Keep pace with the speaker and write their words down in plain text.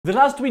The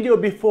last video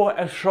before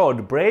a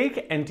short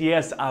break, and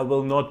yes, I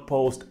will not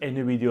post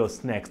any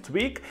videos next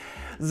week.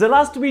 The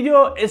last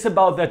video is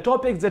about the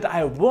topic that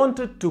I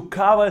wanted to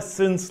cover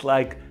since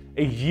like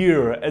a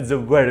year at the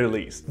very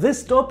least.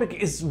 This topic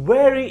is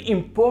very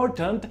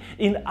important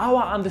in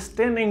our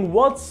understanding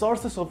what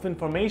sources of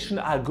information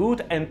are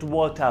good and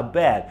what are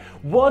bad,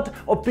 what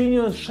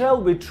opinions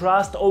shall we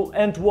trust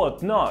and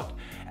what not.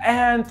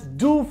 And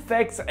do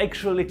facts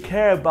actually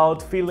care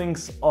about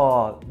feelings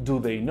or do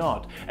they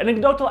not?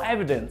 Anecdotal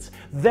evidence,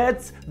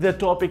 that's the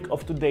topic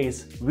of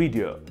today's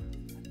video.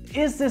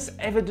 Is this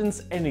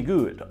evidence any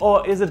good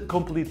or is it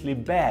completely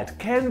bad?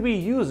 Can we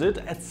use it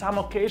at some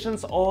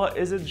occasions or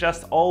is it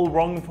just all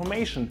wrong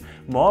information?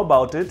 More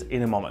about it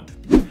in a moment.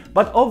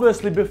 But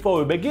obviously before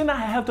we begin I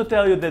have to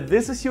tell you that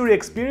this is Yury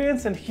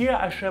Experience and here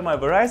I share my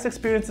various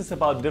experiences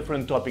about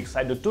different topics.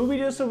 I do 2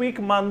 videos a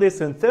week, Mondays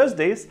and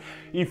Thursdays.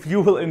 If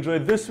you will enjoy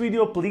this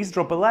video, please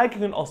drop a like, you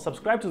can also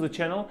subscribe to the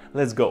channel.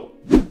 Let's go!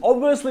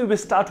 Obviously we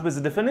start with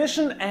the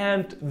definition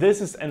and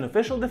this is an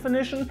official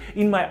definition.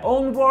 In my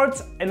own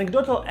words,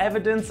 anecdotal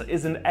evidence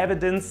is an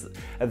evidence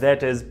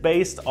that is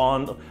based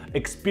on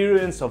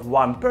experience of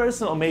one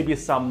person or maybe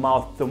some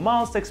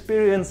mouth-to-mouth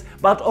experience,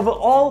 but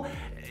overall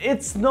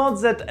it's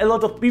not that a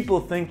lot of people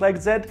think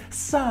like that,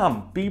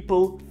 some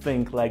people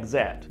think like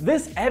that.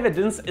 This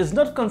evidence is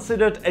not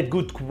considered a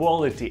good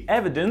quality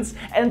evidence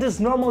and is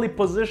normally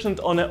positioned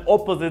on an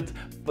opposite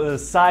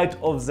side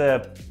of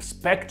the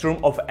spectrum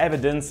of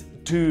evidence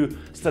to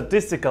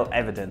statistical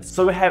evidence.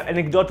 So we have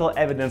anecdotal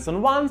evidence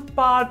on one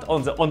part,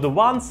 on the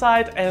one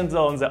side, and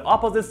on the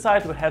opposite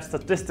side we have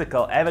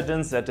statistical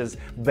evidence that is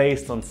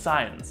based on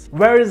science.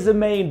 Where is the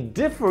main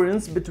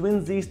difference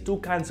between these two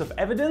kinds of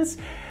evidence?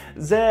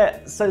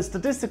 The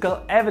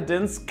statistical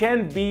evidence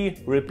can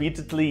be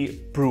repeatedly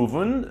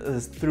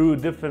proven through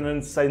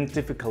different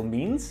scientific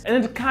means,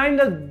 and it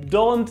kinda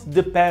don't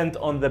depend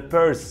on the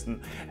person,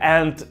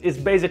 and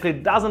it basically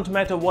doesn't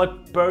matter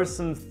what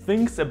person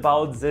thinks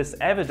about this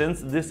evidence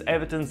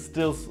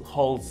still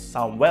holds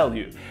some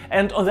value.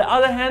 And on the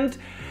other hand,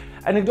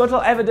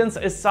 anecdotal evidence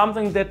is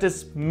something that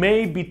is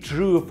maybe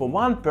true for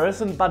one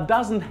person but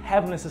doesn't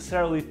have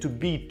necessarily to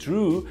be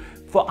true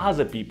for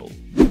other people.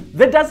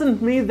 That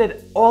doesn't mean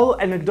that all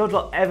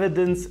anecdotal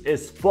evidence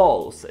is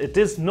false. It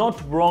is not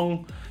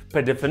wrong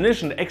per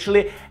definition.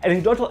 Actually,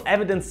 anecdotal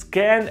evidence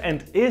can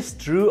and is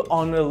true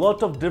on a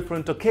lot of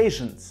different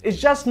occasions.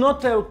 It's just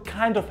not a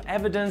kind of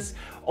evidence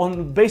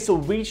on base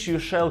of which you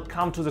shall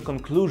come to the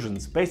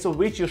conclusions, based on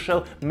which you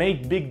shall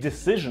make big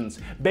decisions,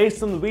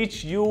 based on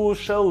which you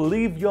shall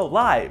live your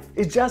life.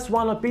 It's just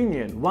one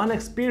opinion, one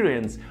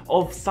experience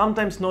of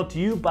sometimes not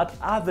you but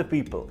other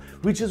people,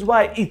 which is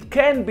why it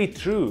can be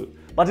true,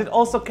 but it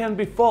also can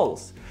be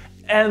false.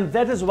 And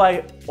that is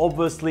why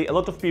obviously a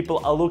lot of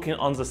people are looking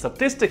on the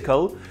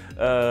statistical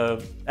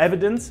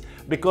evidence,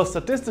 because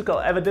statistical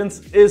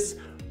evidence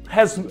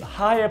has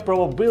higher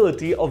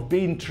probability of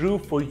being true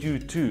for you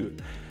too.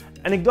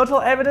 Anecdotal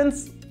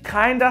evidence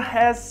kinda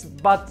has,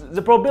 but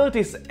the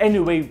probability is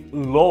anyway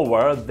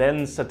lower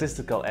than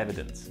statistical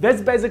evidence.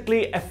 That's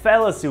basically a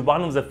fallacy,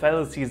 one of the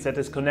fallacies that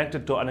is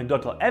connected to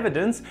anecdotal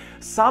evidence.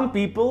 Some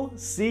people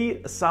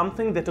see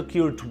something that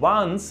occurred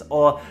once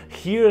or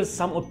hear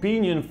some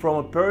opinion from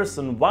a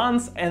person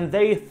once and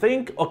they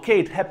think,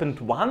 okay, it happened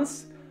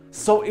once,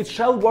 so it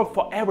shall work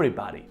for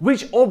everybody.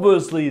 Which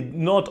obviously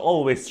not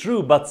always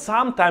true, but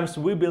sometimes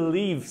we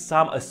believe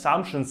some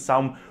assumptions,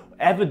 some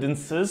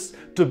evidences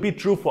to be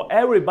true for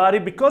everybody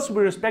because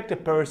we respect a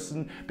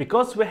person,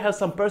 because we have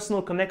some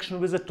personal connection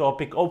with a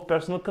topic or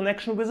personal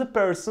connection with a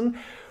person,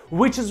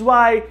 which is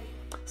why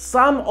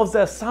some of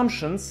the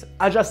assumptions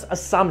are just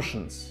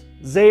assumptions.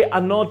 They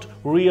are not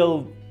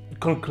real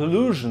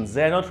conclusions,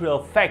 they are not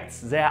real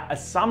facts, they are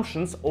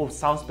assumptions of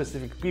some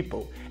specific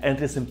people. And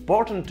it is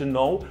important to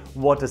know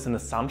what is an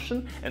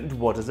assumption and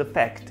what is a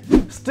fact.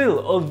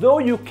 Still, although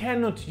you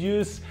cannot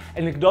use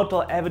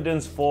anecdotal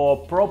evidence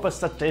for proper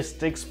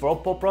statistics, for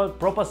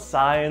proper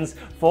science,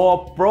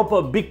 for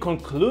proper big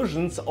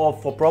conclusions or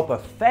for proper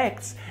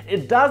facts,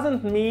 it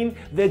doesn't mean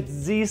that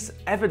this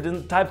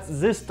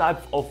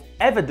type of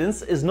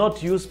evidence is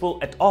not useful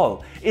at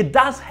all. It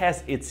does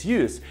have its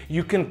use.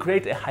 You can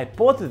create a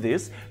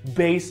hypothesis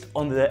based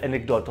on the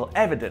anecdotal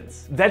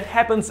evidence. That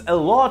happens a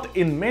lot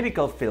in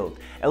medical field.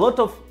 A lot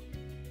of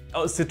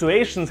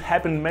situations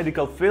happen in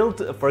medical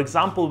field, for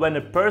example, when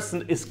a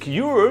person is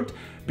cured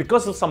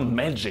because of some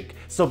magic.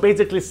 So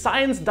basically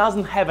science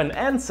doesn't have an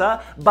answer,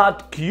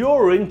 but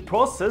curing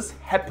process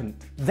happened.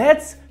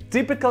 That's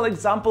typical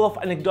example of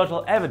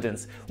anecdotal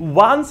evidence.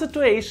 One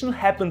situation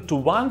happened to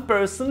one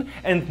person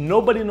and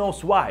nobody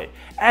knows why.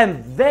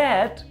 And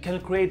that can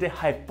create a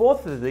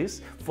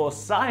hypothesis for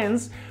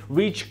science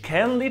which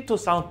can lead to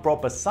some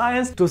proper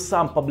science, to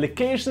some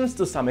publications,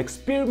 to some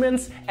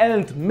experiments,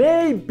 and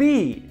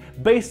maybe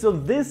based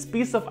on this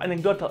piece of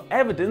anecdotal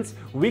evidence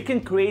we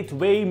can create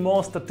way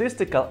more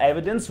statistical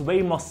evidence,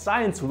 way more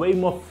science, way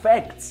more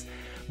facts.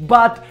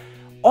 But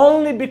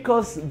only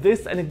because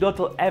this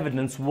anecdotal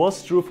evidence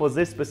was true for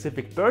this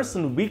specific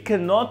person, we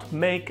cannot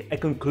make a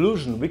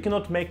conclusion, we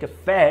cannot make a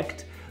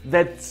fact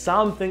that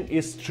something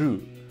is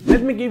true.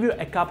 Let me give you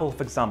a couple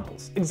of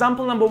examples.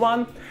 Example number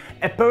one,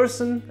 a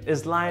person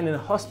is lying in a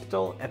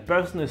hospital, a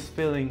person is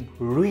feeling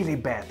really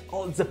bad.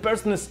 Oh, the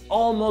person is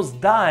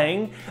almost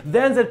dying,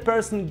 then that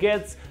person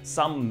gets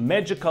some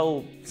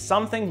magical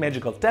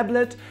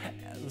tablet,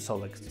 so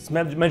like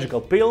magical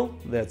pill,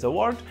 that's the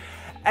word,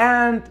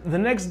 and the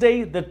next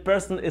day that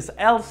person is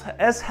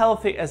as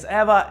healthy as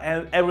ever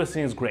and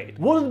everything is great.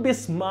 Would it be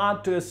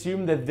smart to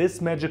assume that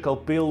this magical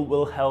pill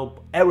will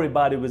help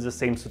everybody with the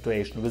same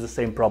situation, with the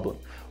same problem?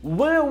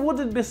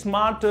 Would it be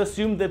smart to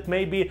assume that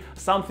maybe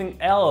something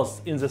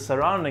else in the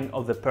surrounding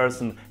of the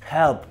person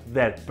helped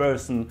that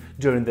person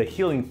during the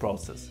healing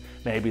process?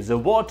 Maybe the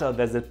water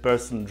that that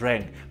person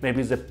drank,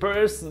 maybe the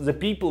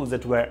people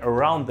that were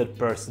around that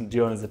person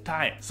during the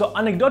time. So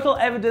anecdotal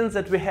evidence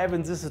that we have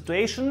in this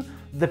situation,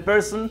 the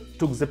person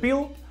took the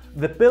pill,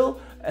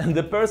 and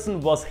the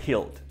person was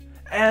healed.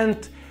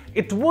 And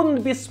it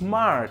wouldn't be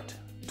smart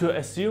to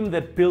assume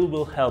that pill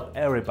will help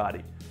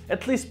everybody,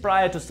 at least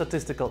prior to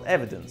statistical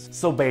evidence.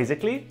 So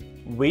basically,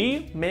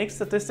 we make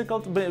science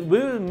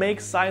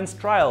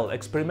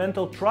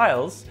experimental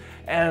trials,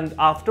 and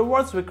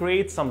afterwards we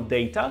create some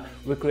data,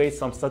 we create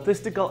some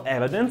statistical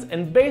evidence,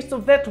 and based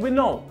on that we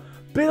know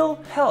pill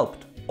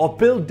helped, or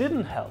pill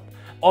didn't help,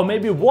 or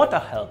maybe water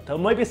helped, or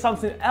maybe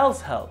something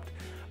else helped.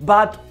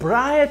 But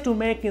prior to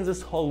making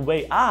this whole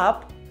way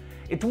up,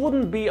 it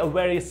wouldn't be a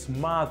very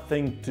smart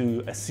thing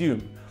to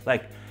assume.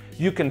 Like,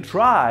 you can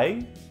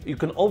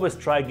always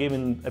try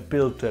giving a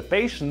pill to a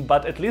patient,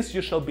 but at least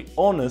you shall be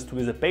honest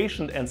with the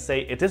patient and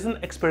say it is an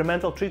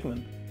experimental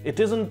treatment. It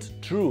isn't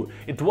true.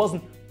 It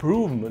wasn't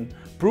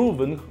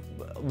proven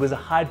with a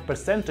high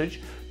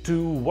percentage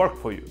to work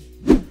for you.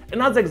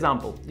 Another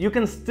example, you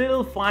can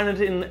still find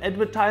it in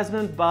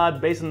advertisement,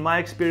 but based on my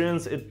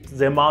experience,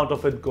 the amount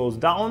of it goes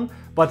down,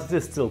 but it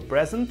is still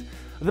present.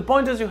 The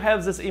point is, you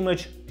have this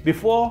image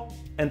before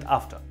and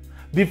after.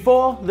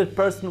 Before, that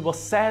person was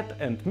sad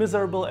and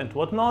miserable and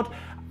whatnot.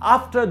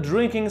 After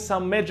drinking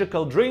some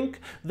magical drink,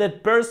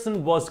 that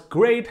person was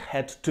great,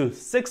 had 2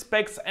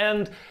 six-packs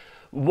and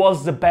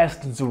was the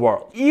best in the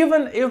world.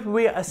 Even if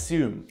we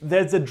assume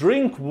that the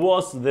drink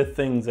was the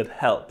thing that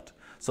helped,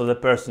 so the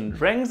person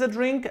drank the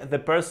drink, the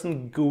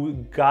person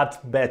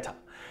got better,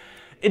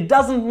 it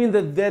doesn't mean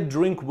that that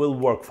drink will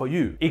work for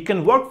you. It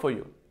can work for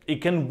you.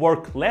 It can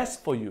work less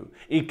for you.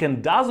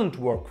 It doesn't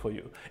work for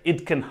you.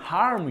 It can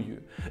harm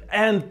you.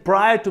 And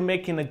prior to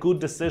making a good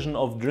decision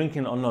of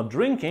drinking or not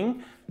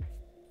drinking,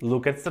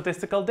 look at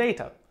statistical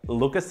data.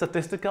 Look at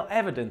statistical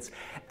evidence.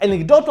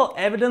 Anecdotal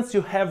evidence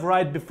you have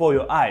right before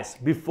your eyes,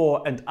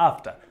 before and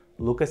after.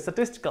 Look at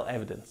statistical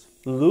evidence.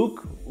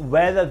 Look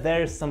whether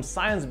there is some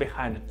science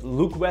behind it.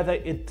 Look whether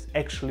it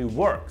actually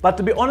works. But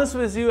to be honest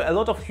with you, a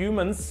lot of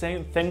humans,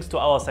 thanks to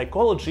our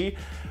psychology,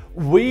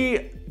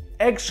 we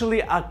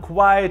actually are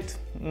quite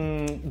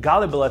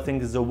gullible, I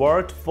think is the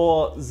word,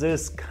 for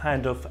this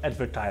kind of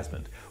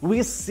advertisement.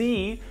 We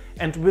see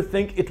and we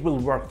think it will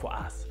work for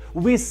us.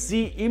 We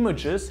see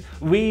images,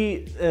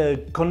 we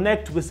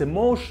connect with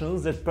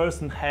emotions that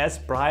person has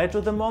prior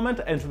to the moment,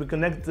 and we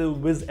connect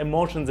with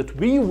emotions that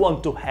we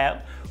want to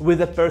have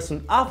with a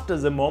person after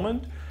the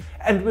moment,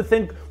 and we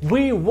think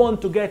we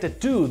want to get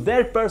it too.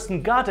 That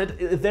person got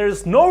it, there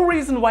is no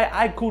reason why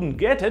I couldn't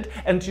get it,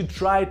 and you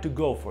try to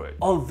go for it.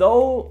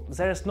 Although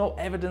there is no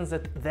evidence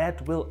that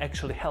that will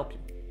actually help you.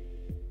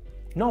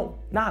 No,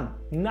 none,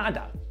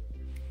 nada.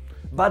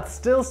 But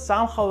still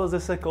somehow the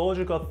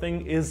psychological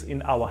thing is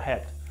in our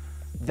head.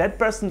 That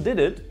person did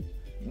it,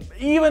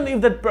 even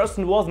if that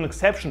person was an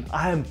exception,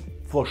 I am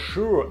for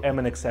sure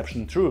an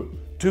exception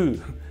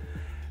too.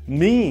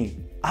 Me,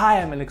 I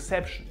am an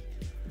exception.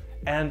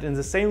 And in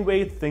the same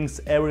way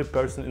thinks every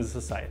person in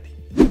society.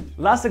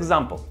 Last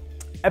example,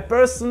 a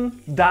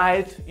person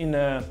died in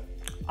a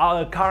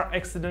car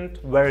accident,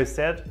 very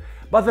sad,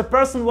 but the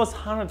person was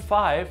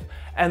 105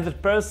 and the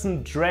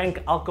person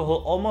drank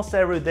alcohol almost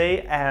every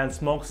day and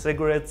smoked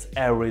cigarettes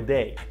every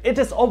day. It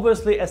is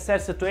obviously a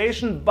sad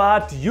situation,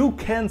 but you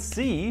can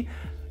see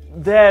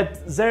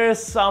that there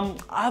is some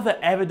other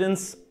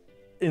evidence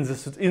in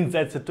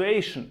that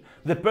situation.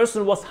 The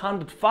person was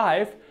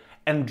 105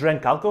 and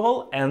drank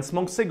alcohol and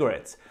smoked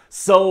cigarettes.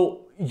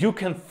 So you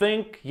can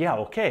think, yeah,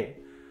 okay,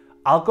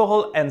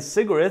 alcohol and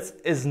cigarettes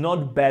is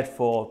not bad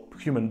for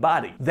human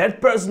body.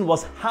 That person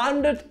was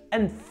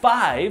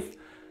 105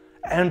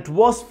 and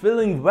was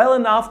feeling well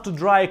enough to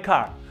drive a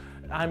car.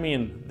 I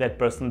mean, that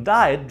person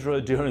died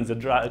during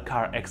the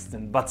car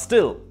accident, but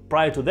still,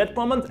 prior to that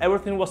moment,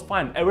 everything was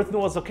fine, everything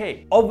was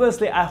okay.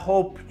 Obviously, I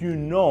hope you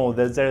know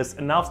that there is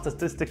enough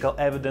statistical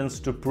evidence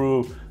to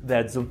prove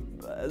that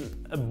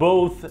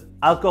both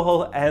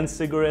alcohol and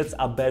cigarettes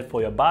are bad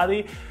for your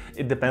body.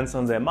 It depends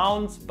on the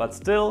amounts, but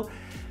still.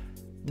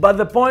 But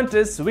the point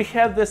is, we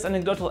have this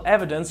anecdotal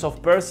evidence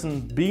of person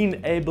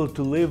being able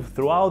to live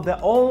throughout their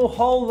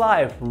whole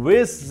life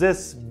with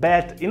this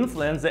bad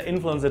influence, the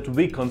influence that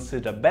we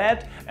consider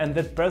bad, and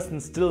that person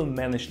still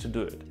managed to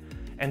do it.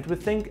 And we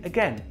think,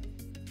 again,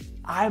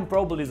 I'm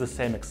probably the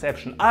same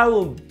exception.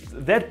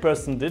 That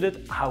person did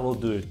it, I will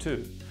do it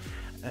too.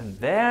 And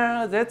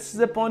that's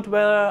the point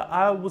where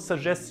I would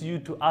suggest you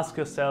to ask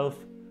yourself,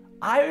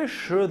 are you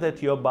sure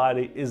that your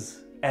body is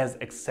as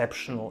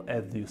exceptional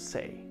as you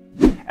say?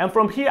 And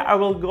from here I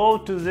will go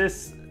to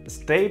this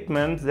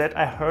statement that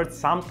I heard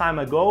some time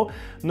ago,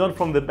 not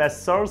from the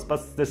best source,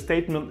 but the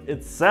statement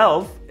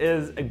itself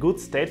is a good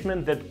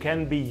statement that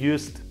can be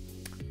used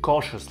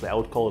cautiously, I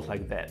would call it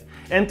like that.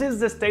 And it is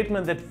the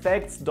statement that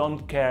facts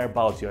don't care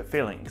about your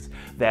feelings,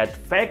 that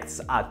facts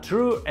are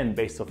true and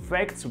based on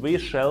facts we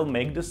shall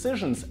make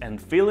decisions,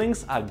 and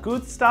feelings are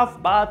good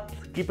stuff, but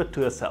keep it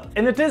to yourself.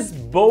 And it is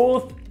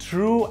both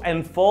true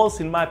and false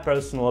in my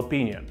personal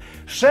opinion.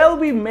 Shall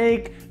we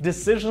make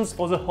decisions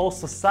for the whole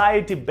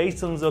society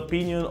based on the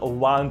opinion of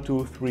 1,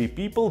 2, 3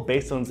 people,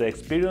 based on the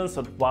experience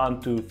of 1,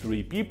 2,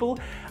 3 people?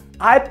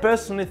 I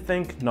personally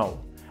think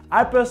no.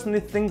 I personally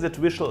think that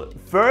we should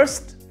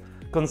first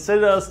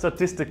consider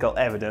statistical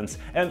evidence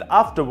and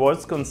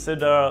afterwards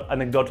consider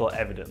anecdotal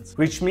evidence,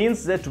 which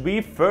means that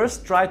we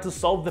first try to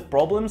solve the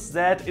problems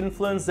that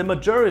influence the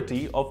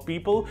majority of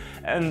people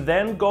and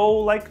then go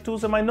like to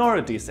the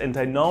minorities. And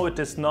I know it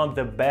is not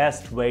the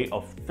best way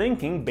of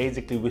thinking.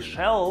 Basically, we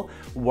shall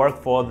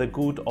work for the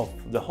good of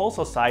the whole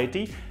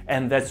society,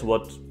 and that's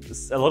what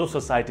a lot of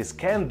societies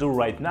can do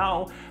right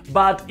now.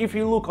 But if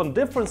you look on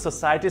different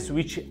societies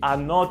which are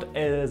not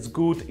as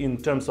good in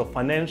terms of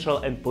financial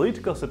and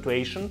political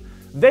situation,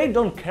 they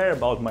don't care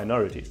about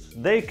minorities.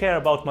 They care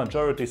about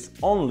majorities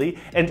only,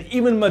 and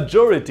even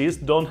majorities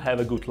don't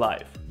have a good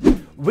life.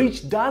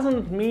 Which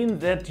doesn't mean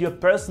that your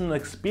personal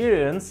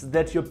experience,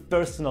 that your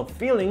personal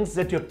feelings,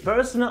 that your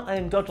personal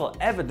anecdotal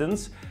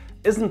evidence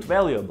isn't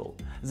valuable,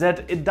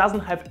 that it doesn't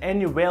have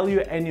any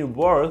value, any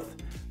worth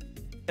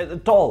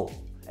at all.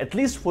 At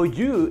least for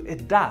you,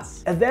 it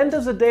does. At the end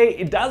of the day,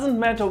 it doesn't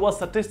matter what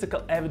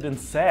statistical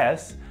evidence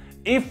says.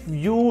 If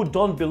you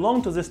don't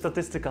belong to the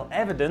statistical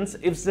evidence,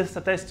 if the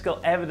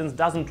statistical evidence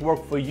doesn't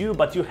work for you,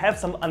 but you have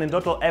some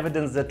anecdotal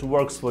evidence that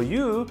works for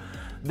you,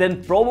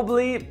 then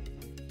probably,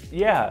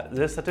 yeah,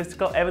 the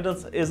statistical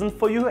evidence isn't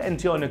for you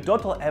and your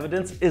anecdotal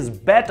evidence is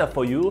better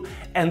for you,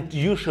 and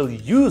you shall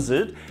use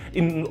it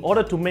in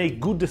order to make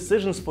good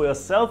decisions for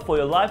yourself, for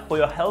your life, for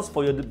your health,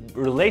 for your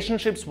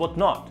relationships,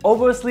 whatnot.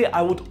 Obviously,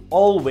 I would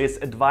always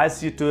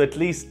advise you to at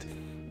least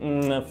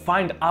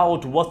find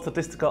out what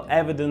statistical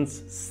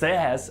evidence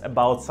says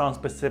about some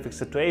specific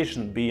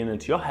situation, being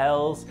it your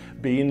health,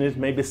 being it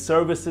maybe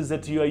services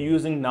that you are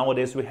using.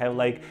 Nowadays we have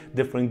like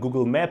different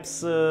Google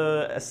Maps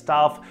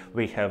stuff,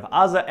 we have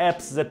other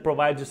apps that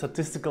provide you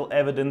statistical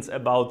evidence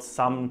about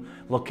some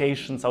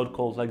locations, I would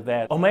call it like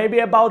that. Or maybe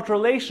about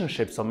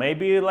relationships, or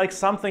maybe like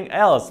something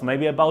else,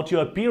 maybe about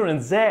your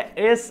appearance. There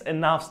is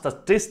enough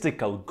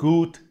statistical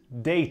good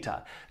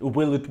data.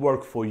 Will it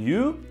work for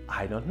you?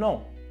 I don't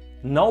know.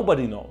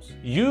 Nobody knows.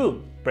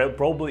 You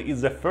probably is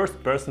the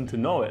first person to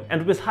know it.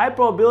 And with high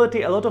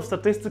probability, a lot of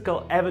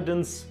statistical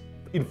evidence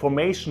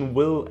information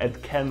will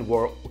and can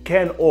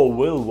or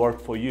will work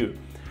for you.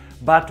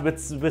 But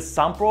with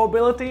some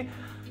probability,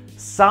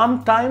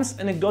 sometimes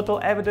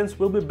anecdotal evidence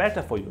will be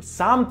better for you.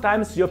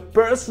 Sometimes your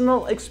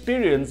personal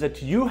experience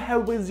that you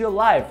have with your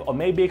life, or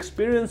maybe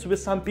experience with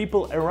some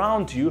people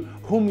around you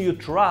whom you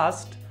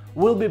trust,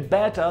 will be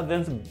better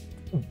than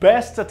the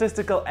best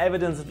statistical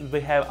evidence that we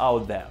have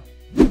out there.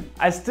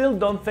 I still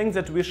don't think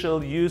that we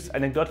shall use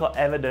anecdotal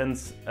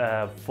evidence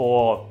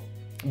for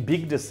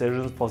big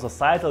decisions, for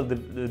societal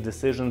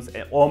decisions,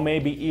 or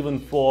maybe even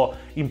for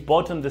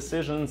important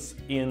decisions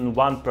in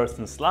one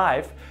person's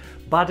life,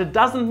 but it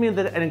doesn't mean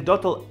that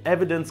anecdotal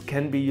evidence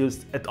can be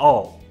used at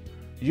all.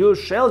 You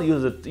shall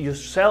use it, you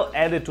shall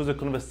add it to the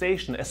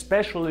conversation,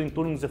 especially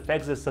including the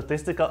fact that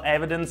statistical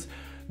evidence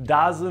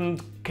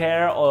doesn't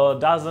care or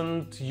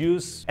doesn't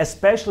use,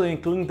 especially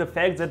including the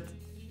fact that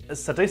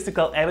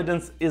statistical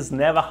evidence is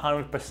never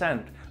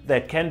 100%.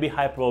 There can be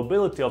high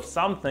probability of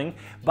something,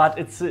 but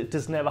it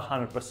is never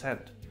 100%.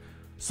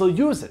 So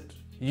use it.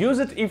 Use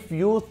it if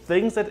you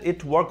think that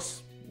it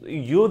works.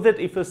 Use it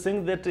if you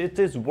think that it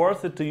is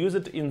worth it to use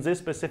it in this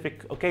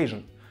specific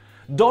occasion.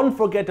 Don't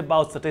forget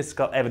about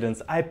statistical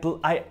evidence.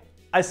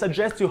 I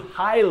suggest you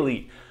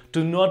highly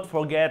to not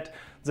forget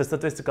the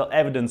statistical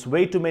evidence.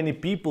 Way too many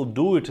people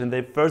do it and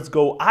they first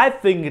go, I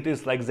think it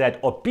is like that,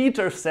 or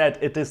Peter said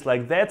it is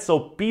like that, so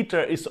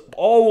Peter is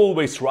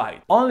always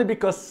right. Only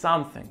because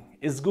something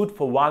is good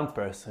for one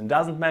person. It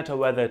doesn't matter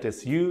whether it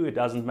is you, it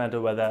doesn't matter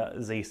whether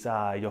these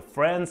are your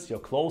friends, your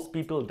close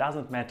people, it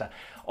doesn't matter.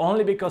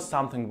 Only because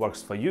something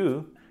works for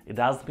you, it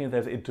doesn't mean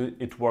that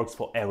it works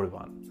for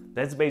everyone.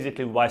 That's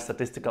basically why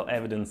statistical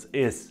evidence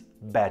is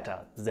better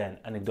than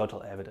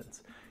anecdotal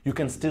evidence. You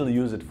can still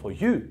use it for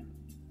you,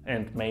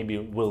 and maybe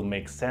will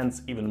make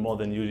sense even more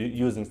than you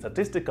using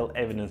statistical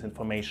evidence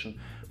information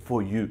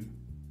for you.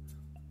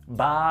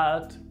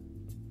 But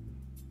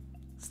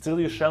still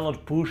you shall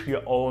not push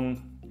your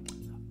own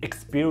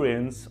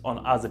experience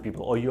on other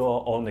people, or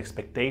your own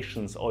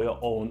expectations, or your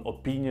own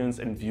opinions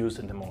and views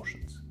and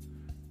emotions.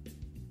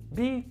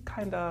 Be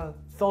kinda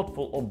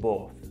thoughtful of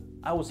both.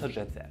 I would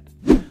suggest that.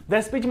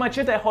 That's pretty much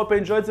it. I hope you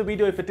enjoyed the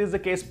video. If it is the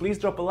case, please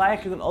drop a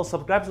like. You can also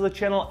subscribe to the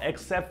channel.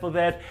 Except for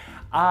that,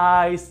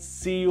 I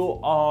see you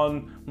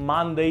on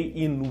Monday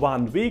in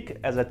 1 week.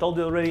 As I told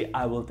you already,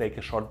 I will take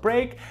a short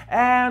break,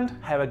 and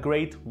have a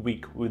great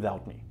week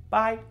without me.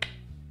 Bye!